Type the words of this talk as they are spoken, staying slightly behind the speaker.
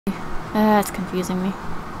It's confusing me.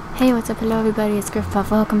 Hey, what's up? Hello everybody, it's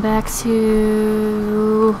Gryffinpuff. Welcome back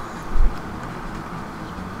to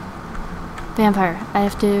Vampyr. I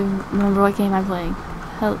have to remember what game I'm playing.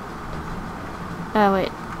 Oh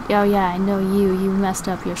wait. Oh yeah, I know you. You messed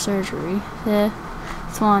up your surgery.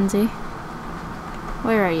 Swansea.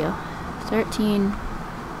 Where are you? 13,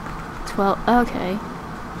 12. Okay.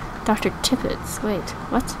 Dr. Tippett's. Wait,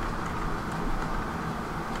 what?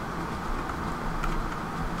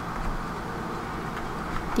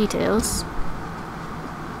 Details.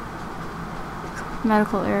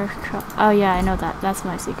 Medical error. Oh yeah, I know that. That's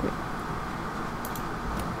my secret.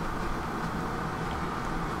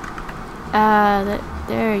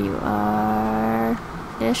 There you are.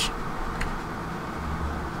 Ish.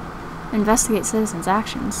 Investigate citizens'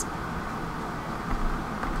 actions.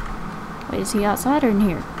 Wait, is he outside or in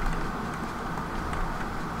here?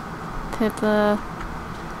 Pippa.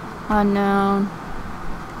 Unknown.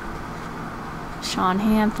 Sean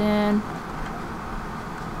Hampton.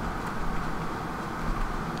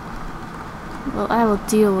 Well, I will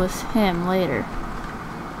deal with him later.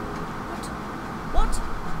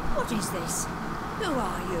 What is this? Who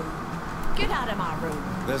are you? Get out of my room.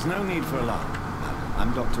 There's no need for alarm, madam.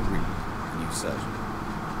 I'm Dr. Reed, a new surgeon.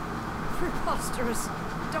 Preposterous.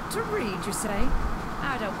 Dr. Reed, you say?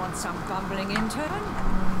 I don't want some bumbling intern.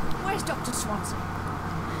 Where's Dr. Swansea?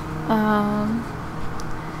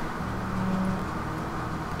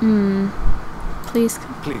 Please.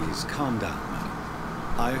 Please, calm down, madam.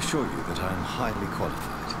 I assure you that I am highly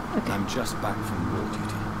qualified. Okay. I'm just back from war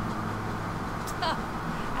duty.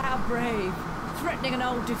 How brave. Threatening an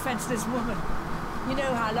old defenseless woman. You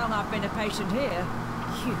know how long I've been a patient here.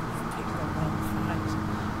 You've picked the wrong fight.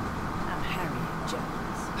 I'm Harriet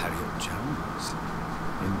Jones. Harriet Jones?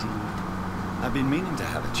 Indeed. I've been meaning to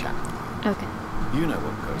have a chat with you. Okay. You know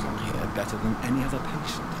what goes on here better than any other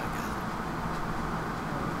patient, I gather.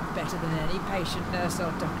 Better than any patient, nurse or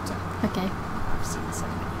doctor. Okay. I've seen so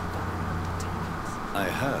many bad undertakings. I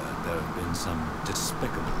heard there have been some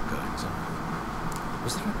despicable goings on.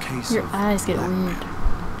 Was there a case Your of eyes get blackmail? weird.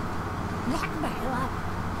 Blackmail?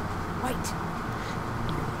 Wait.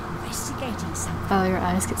 You're investigating something. Oh, your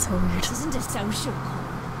eyes get so weird. This isn't a social call.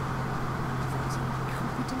 Those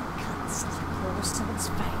incompetent cunts as poor soul's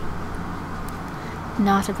fame.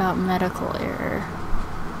 Not about medical error.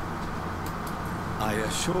 I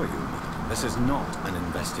assure you, madam, this is not an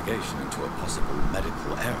investigation into a possible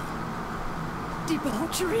medical error.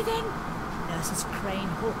 Debauchery, then? Nurses Crane,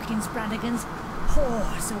 Hawkins, Brannigan's.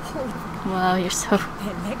 Oh, so all of them. Wow, you're so...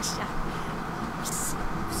 Their legs shut.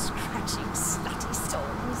 Scratching, slutty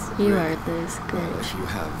souls. You Really? are this Well, if bitch. you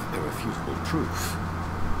have irrefutable proof,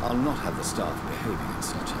 I'll not have the staff behaving in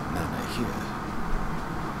such a manner here.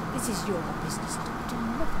 This is your business, doctor,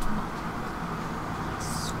 not mine. I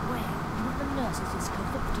swear one of the nurses is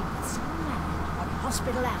corrupting with some man on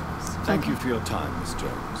hospital hours. Thank you for your time, Miss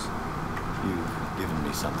Jones. You've given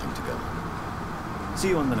me something to go on. See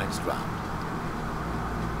you on the next round.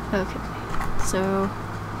 Okay. So,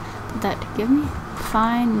 did that give me?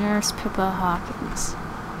 Find Nurse Pippa Hawkins.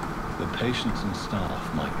 The patients and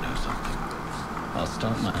staff might know something. I'll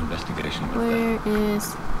start my investigation with Where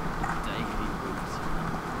is...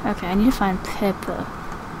 Okay, I need to find Pippa.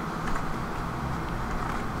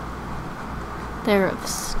 They're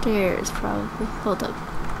upstairs, probably. Hold up.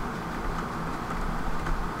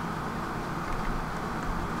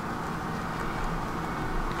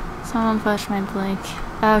 Someone push my blink.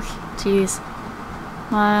 Okay, jeez.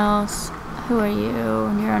 Miles, who are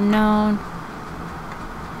you? You're unknown.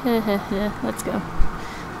 Let's go.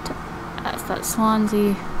 That's that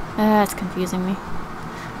Swansea. It's confusing me.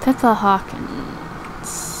 Pippa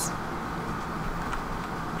Hawkins.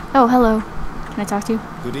 Oh, hello. Can I talk to you?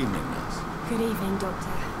 Good evening, nurse. Good evening,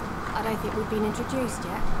 Doctor. I don't think we've been introduced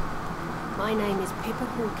yet. My name is Pippa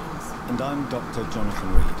Hawkins. And I'm Dr.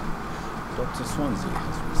 Jonathan Reed. Dr. Swansea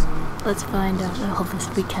has recently... Let's find out all this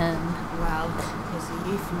we can. Well, there's a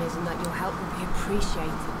euphemism that your help will be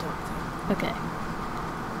appreciated, Doctor. Okay.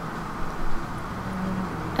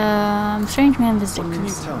 Strange man visiting What can you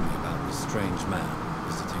nurse. tell me about this strange man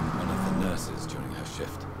visiting one of the nurses during her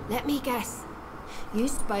shift? Let me guess. You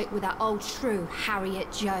spoke with that old shrew,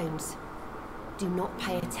 Harriet Jones. Do not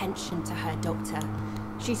pay attention to her, Doctor.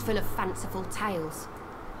 She's full of fanciful tales.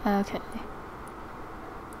 Okay.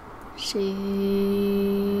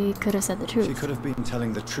 She could have said the truth. She could have been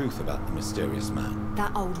telling the truth about the mysterious man.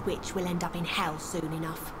 That old witch will end up in hell soon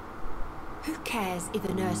enough. Who cares if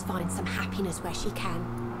the nurse finds some happiness where she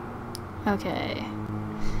can? Okay.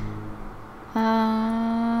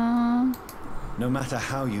 No matter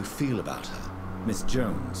how you feel about her, Miss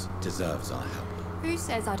Jones deserves our help. Who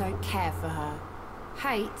says I don't care for her?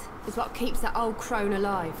 Hate is what keeps that old crone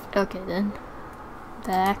alive. Okay then.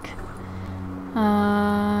 Back.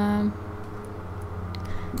 I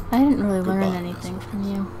didn't really learn Goodbye, anything Nurse from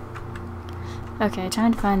you. Okay,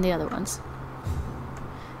 time to find the other ones.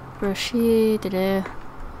 Roshi,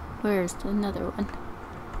 where's another one?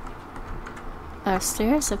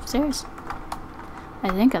 Upstairs? Upstairs? I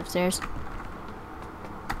think upstairs.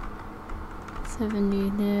 70,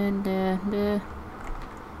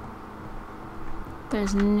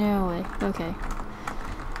 There's no way. Okay.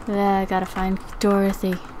 I gotta find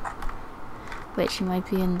Dorothy. Wait, she might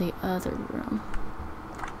be in the other room.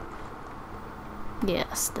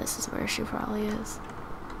 Yes, this is where she probably is.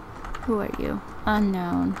 Who are you?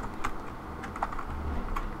 Unknown.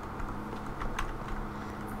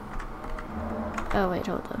 Oh wait,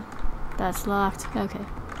 hold on. That's locked. Okay.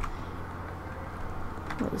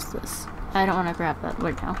 What is this? I don't want to grab that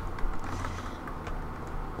right now.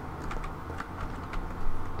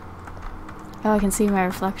 Oh, I can see my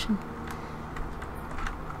reflection.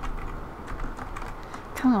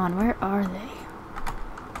 Come on, where are they?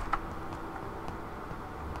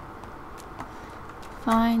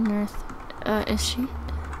 Fine, Nurse. Is she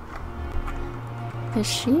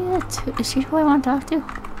who I want to talk to?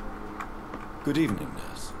 Good evening,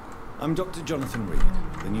 nurse. I'm Dr. Jonathan Reed,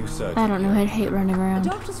 the new surgeon. I don't know, I'd hate running around.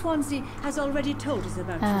 Dr. Swansea has already told us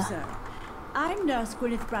about you, sir. I'm Nurse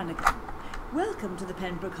Gwyneth Brannigan. Welcome to the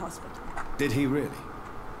Pembroke Hospital. Did he really?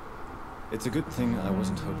 It's a good thing I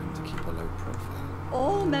wasn't hoping to keep a low profile.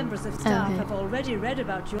 All members of staff Okay. have already read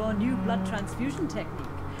about your new blood transfusion technique.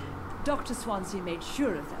 Dr. Swansea made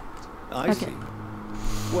sure of that. I see.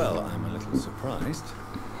 Well, I'm a little surprised.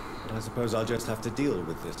 But I suppose I'll just have to deal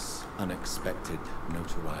with this unexpected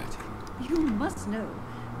notoriety. You must know,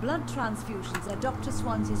 blood transfusions are Dr.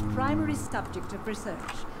 Swansea's primary subject of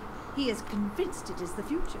research. He is convinced it is the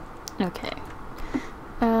future. Okay.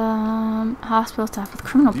 Hospital staff with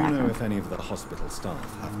criminal Do you know background. if any of the hospital staff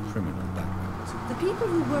have criminal backgrounds? The people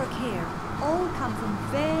who work here all come from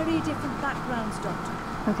very different backgrounds, Doctor.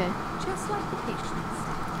 Okay. Just like the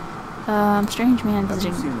patients. Strange man Have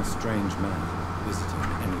you visiting. seen a strange man visiting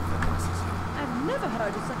any of the nurses here? I've never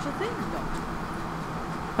heard of such a thing, Doctor.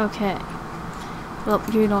 Okay. Well,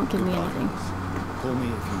 you don't give me Goodbye, anything. nurse. Call me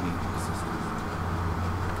if you need assistance.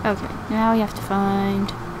 Okay, now we have to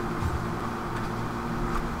find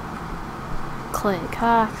Clay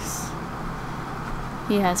Cox.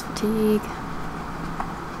 He has fatigue.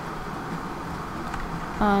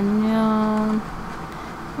 Unknown.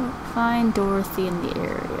 We'll find Dorothy in the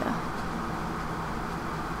area.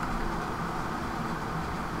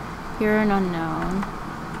 You're an unknown.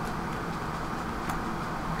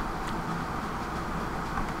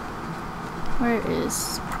 Where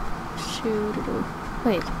is Shoo-doo-doo?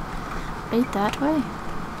 Wait. Right that way?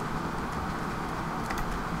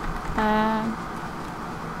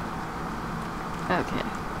 Okay,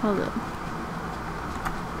 hold up.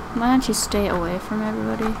 Why don't you stay away from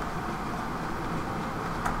everybody?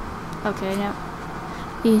 Okay, now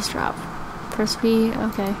eavesdrop. Press B,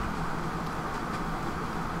 okay.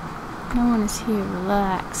 No one is here,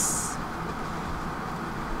 relax.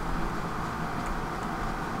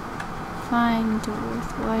 Fine,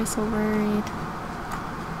 Dorothy, why so worried?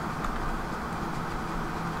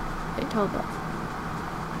 Wait, hold up.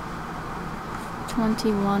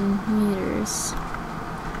 21 meters.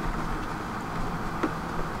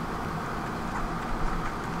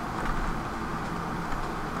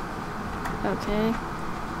 Okay.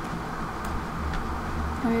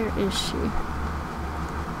 Where is she?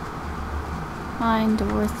 Find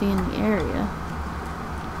Dorothy in the area.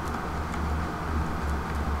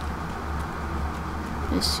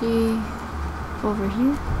 Is she over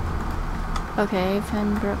here? Okay,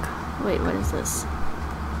 Pembroke. Wait, what is this?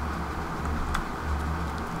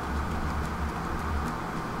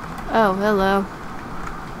 Oh, hello.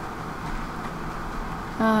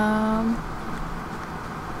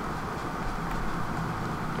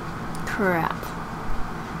 Crap.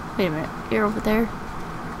 Wait a minute, you're over there?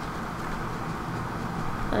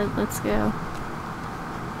 Let's go.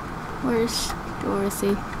 Where's Dorothy?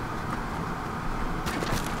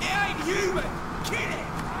 It ain't human! Kill it!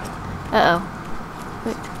 Uh-oh.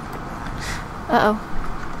 Wait. Uh-oh.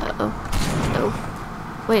 Uh-oh.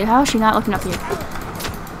 Oh. Wait, how is she not looking up here?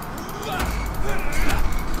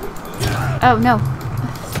 Oh, no.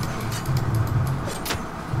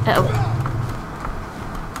 Uh-oh.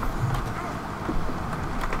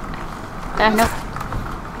 No.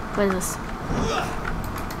 What is this?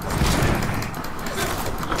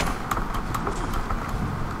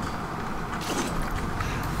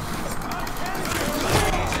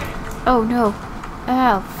 Oh, no.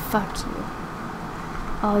 Oh, fuck you.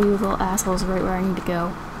 All you little assholes right where I need to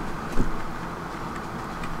go.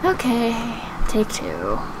 Okay, take 2.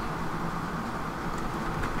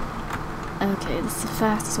 Okay, this is the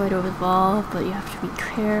fastest way to evolve, but you have to be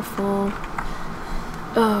careful.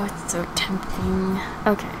 Oh, it's so tempting.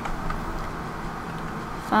 Okay.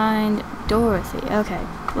 Find Dorothy. Okay.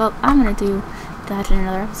 Well, I'm gonna do that in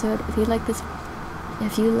another episode. If you like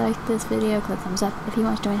this video, click thumbs up. If you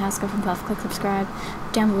want to join House Gryffinpuff, click subscribe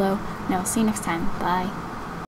down below. And I'll see you next time. Bye.